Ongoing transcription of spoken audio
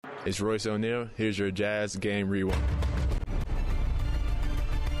It's Royce O'Neal. Here's your Jazz Game Rewind.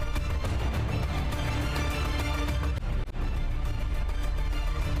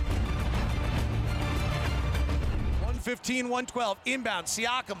 .115-112 inbound.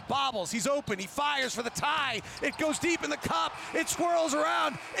 Siakam bobbles. He's open. He fires for the tie. It goes deep in the cup. It swirls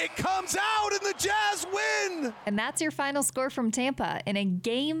around. It comes out, and the Jazz win. And that's your final score from Tampa in a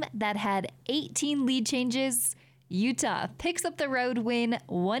game that had 18 lead changes. Utah picks up the road win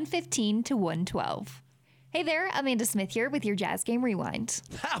 115-112. Hey there, Amanda Smith here with your Jazz Game Rewind.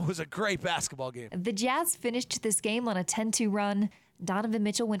 That was a great basketball game. The Jazz finished this game on a 10-2 run. Donovan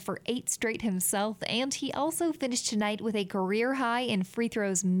Mitchell went for 8 straight himself, and he also finished tonight with a career high in free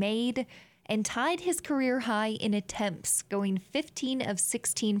throws made and tied his career high in attempts, going 15 of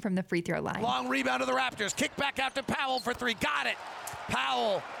 16 from the free throw line. Long rebound to the Raptors. Kick back out to Powell for 3. Got it.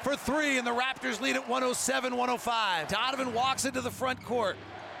 Powell for 3, and the Raptors lead at 107-105. Donovan walks into the front court.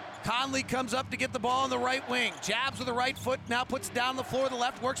 Conley comes up to get the ball on the right wing. Jabs with the right foot, now puts it down the floor. The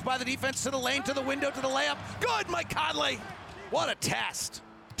left works by the defense to the lane, to the window, to the layup. Good, Mike Conley. What a test.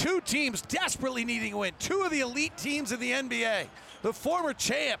 2 teams desperately needing a win. 2 of the elite teams in the NBA. The former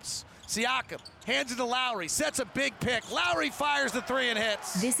champs. Siakam hands it to Lowry, sets a big pick. Lowry fires the 3 and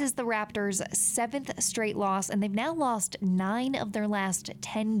hits. This is the Raptors' 7th straight loss, and they've now lost 9 of their last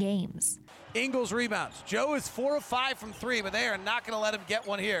 10 games. Ingles rebounds. Joe is 4 of 5 from 3, but they are not going to let him get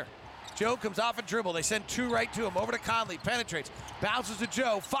one here. Joe comes off a dribble. They send 2 right to him. Over to Conley. Penetrates. Bounces to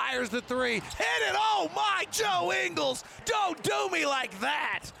Joe. Fires the 3. Hit it! Oh my, Joe Ingles! Don't do me like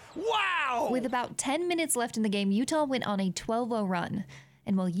that! Wow! With about 10 minutes left in the game, Utah went on a 12-0 run.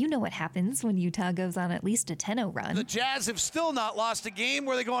 And well, you know what happens when Utah goes on at least a 10-0 run. The Jazz have still not lost a game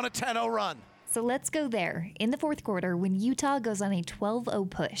where they go on a 10-0 run. So let's go there in the fourth quarter when Utah goes on a 12-0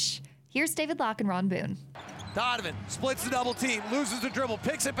 push. Here's David Locke and Ron Boone. Donovan splits the double team, loses the dribble,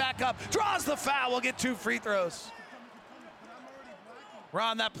 picks it back up, draws the foul, will get 2 free throws.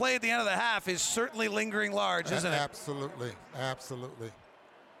 Ron, that play at the end of the half is certainly lingering large, isn't it? Absolutely, absolutely.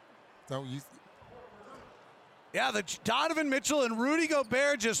 Yeah, the Donovan Mitchell and Rudy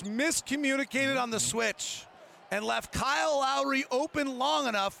Gobert just miscommunicated on the switch and left Kyle Lowry open long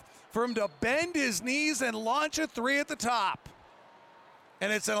enough for him to bend his knees and launch a 3 at the top.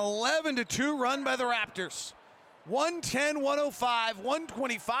 And it's an 11-2 run by the Raptors. 110-105,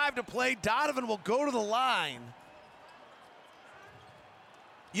 125 to play. Donovan will go to the line.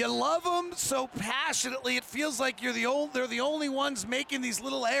 You love them so passionately, it feels like they're the only ones making these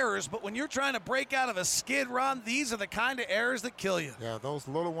little errors, but when you're trying to break out of a skid, Ron, these are the kind of errors that kill you. Yeah, those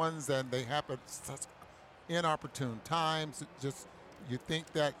little ones, and they happen such inopportune times. Just, you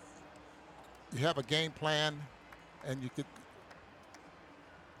think that you have a game plan, and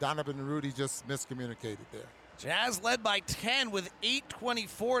Donovan and Rudy just miscommunicated there. Jazz led by 10 with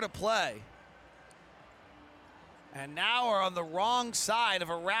 8:24 to play. And now are on the wrong side of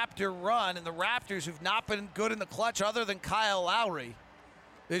a Raptor run, and the Raptors, who've not been good in the clutch other than Kyle Lowry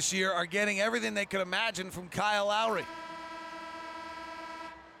this year, are getting everything they could imagine from Kyle Lowry.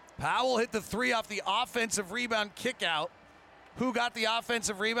 Powell hit the 3 off the offensive rebound kick out. Who got the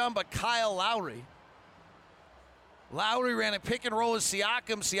offensive rebound but Kyle Lowry? Lowry ran a pick and roll with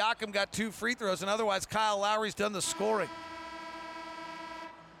Siakam. Siakam got 2 free throws, and otherwise Kyle Lowry's done the scoring.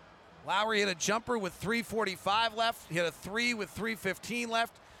 Lowry hit a jumper with 3:45 left. He hit a 3 with 3:15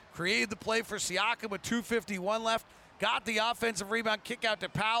 left. Created the play for Siakam with 2:51 left. Got the offensive rebound kick out to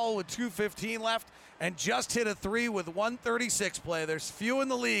Powell with 2:15 left. And just hit a 3 with 1:36 play. There's few in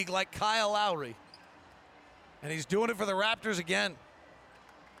the league like Kyle Lowry. And he's doing it for the Raptors again.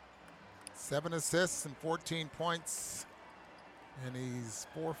 7 assists and 14 points. And he's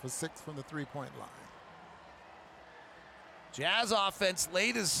 4 for 6 from the 3-point line. Jazz offense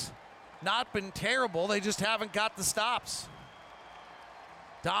late has not been terrible. They just haven't got the stops.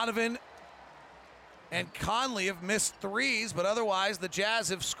 Donovan and Conley have missed 3s, but otherwise the Jazz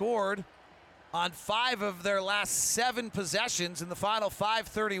have scored on 5 of their last 7 possessions in the final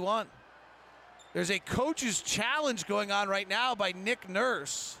 5:31. There's a coach's challenge going on right now by Nick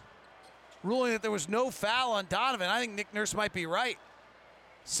Nurse, ruling that there was no foul on Donovan. I think Nick Nurse might be right.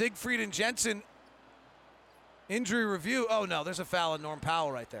 Siegfried and Jensen injury review. Oh, no, there's a foul on Norm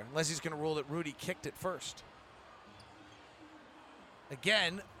Powell right there, unless he's going to rule that Rudy kicked it first.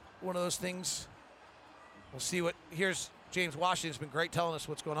 Again, one of those things. We'll see what. Here's James Washington's been great telling us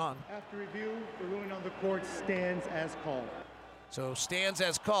what's going on. After review, the ruling on the court stands as called. So stands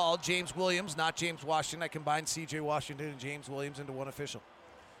as called. James Williams, not James Washington. I combined C.J. Washington and James Williams into one official.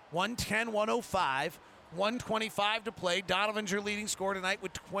 110-105, 125 to play. Donovan's your leading scorer tonight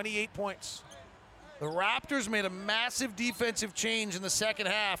with 28 points. The Raptors made a massive defensive change in the second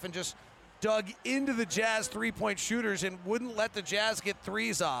half and just dug into the Jazz three-point shooters and wouldn't let the Jazz get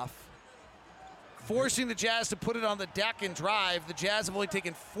threes off, forcing the Jazz to put it on the deck and drive. The Jazz have only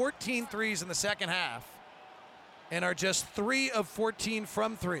taken 14 threes in the second half and are just 3 of 14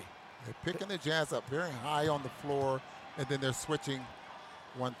 from three. They're picking the Jazz up very high on the floor, and then they're switching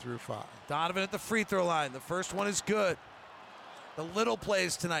 1 through 5. Donovan at the free throw line. The first one is good. The little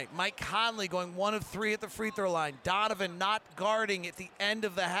plays tonight. Mike Conley going 1 of 3 at the free throw line. Donovan not guarding at the end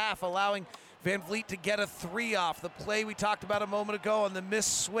of the half, allowing Van Vliet to get a 3 off. The play we talked about a moment ago on the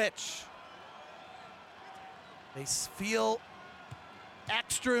missed switch. They feel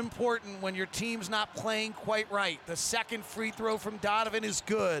extra important when your team's not playing quite right. The second free throw from Donovan is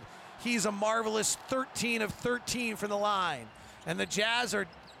good. He's a marvelous 13 of 13 from the line. And the Jazz are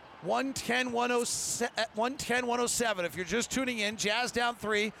 110-107. If you're just tuning in, Jazz down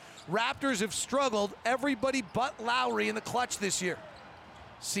 3. Raptors have struggled, everybody but Lowry in the clutch this year.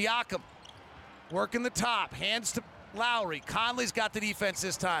 Siakam working the top, hands to Lowry. Conley's got the defense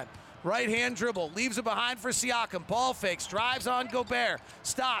this time. Right hand dribble, leaves it behind for Siakam. Ball fakes, drives on Gobert,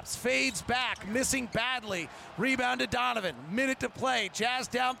 stops, fades back, missing badly. Rebound to Donovan, minute to play. Jazz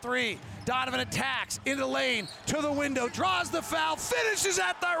down 3. Donovan attacks, into the lane, to the window, draws the foul, finishes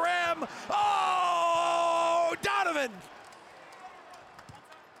at the rim. Oh, Donovan!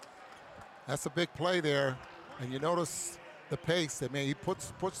 That's a big play there. And you notice the pace. I mean, he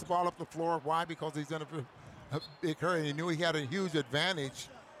puts the ball up the floor. Why? Because he's in a big hurry. He knew he had a huge advantage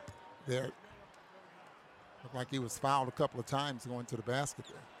there. Looked like he was fouled a couple of times going to the basket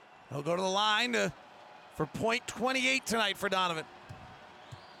there. He'll go to the line for point 28 tonight for Donovan.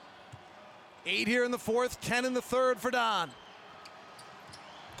 8 here in the fourth, 10 in the third for Don.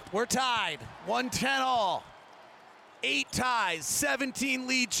 We're tied, 110 all. 8 ties, 17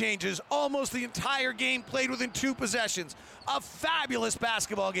 lead changes, almost the entire game played within 2 possessions. A fabulous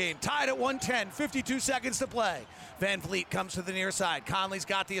basketball game, tied at 110, 52 seconds to play. Van Vliet comes to the near side. Conley's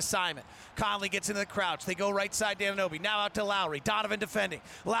got the assignment. Conley gets into the crouch. They go right side, Anunoby. Now out to Lowry. Donovan defending.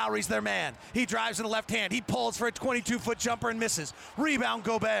 Lowry's their man. He drives in the left hand. He pulls for a 22-foot jumper and misses. Rebound,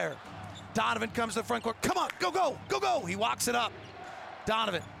 Gobert. Donovan comes to the front court. Come on, go, go, go, go. He walks it up.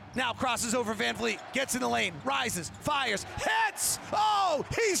 Donovan now crosses over Van Vliet, gets in the lane, rises, fires, hits! Oh,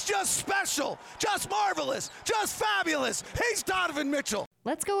 he's just special, just marvelous, just fabulous. He's Donovan Mitchell.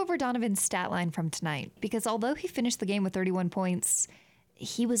 Let's go over Donovan's stat line from tonight, because although he finished the game with 31 points,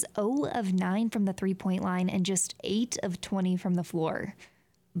 he was 0 of 9 from the three-point line and just 8 of 20 from the floor.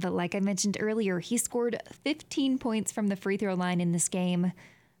 But like I mentioned earlier, he scored 15 points from the free throw line in this game.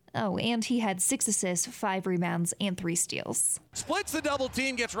 Oh, and he had 6 assists, 5 rebounds, and 3 steals. Splits the double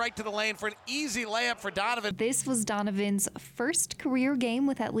team, gets right to the lane for an easy layup for Donovan. This was Donovan's first career game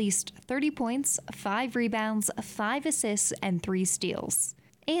with at least 30 points, 5 rebounds, 5 assists, and 3 steals.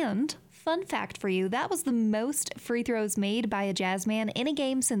 And, fun fact for you, that was the most free throws made by a Jazz man in a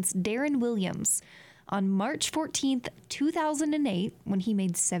game since Darren Williams on March 14th, 2008, when he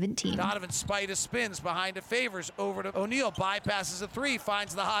made 17. Donovan Spida spins behind a Favors over to O'Neal, bypasses a 3,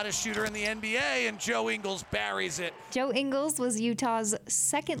 finds the hottest shooter in the NBA, and Joe Ingles buries it. Joe Ingles was Utah's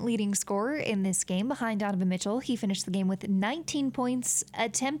second leading scorer in this game behind Donovan Mitchell. He finished the game with 19 points,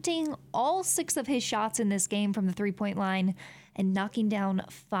 attempting all 6 of his shots in this game from the three-point line and knocking down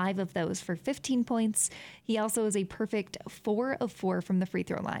 5 of those for 15 points. He also is a perfect 4 of 4 from the free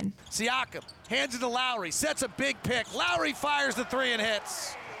throw line. Siakam hands it to Lowry, sets a big pick. Lowry fires the 3 and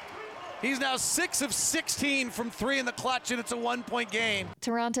hits. He's now 6 of 16 from 3 in the clutch, and it's a 1-point game.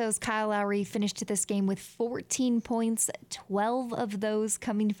 Toronto's Kyle Lowry finished this game with 14 points, 12 of those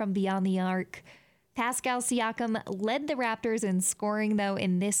coming from beyond the arc. Pascal Siakam led the Raptors in scoring, though,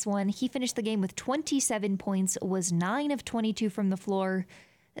 in this one. He finished the game with 27 points, was 9 of 22 from the floor,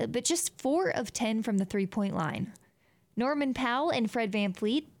 but just 4 of 10 from the three-point line. Norman Powell and Fred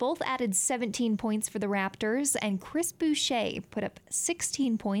VanVleet both added 17 points for the Raptors, and Chris Boucher put up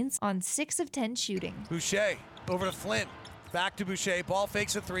 16 points on 6 of 10 shooting. Boucher over to Flint. Back to Boucher, ball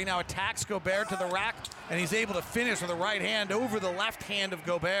fakes a 3, now attacks Gobert to the rack, and he's able to finish with the right hand over the left hand of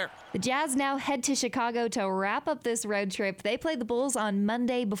Gobert. The Jazz now head to Chicago to wrap up this road trip. They play the Bulls on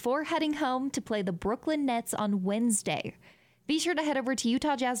Monday before heading home to play the Brooklyn Nets on Wednesday. Be sure to head over to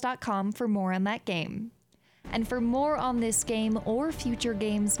UtahJazz.com for more on that game. And for more on this game or future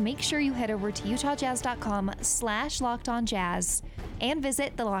games, make sure you head over to UtahJazz.com/LockedOnJazz and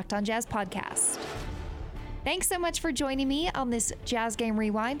visit the Locked On Jazz podcast. Thanks so much for joining me on this Jazz Game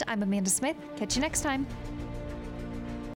Rewind. I'm Amanda Smith. Catch you next time.